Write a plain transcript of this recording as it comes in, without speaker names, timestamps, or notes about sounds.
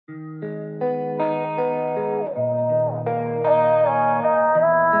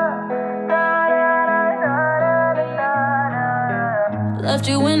left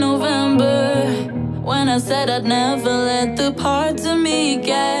you in November, when I said I'd never let the parts of me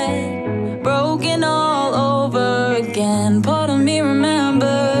get broken all over again. Part of me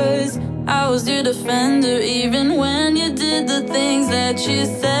remembers I was your defender, even when you did the things that you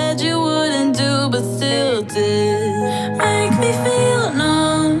said you wouldn't do, but still did. Make me feel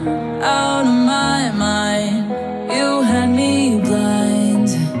numb, out of my mind. You had me blind.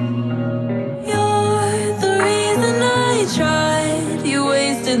 You're the reason I tried. You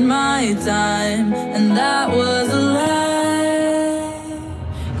wasted my time, and that was a lie.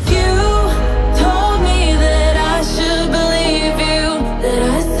 You told me that I should believe you, that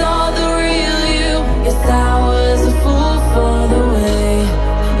I saw the real you. Yes, I was a fool for the way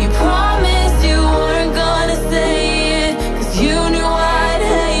you promised you weren't gonna say it, 'cause you knew I'd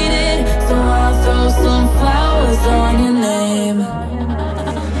hate it. So I'll throw some flowers on your name.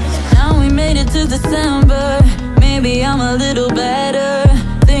 Now we made it to December. Maybe I'm a little bad,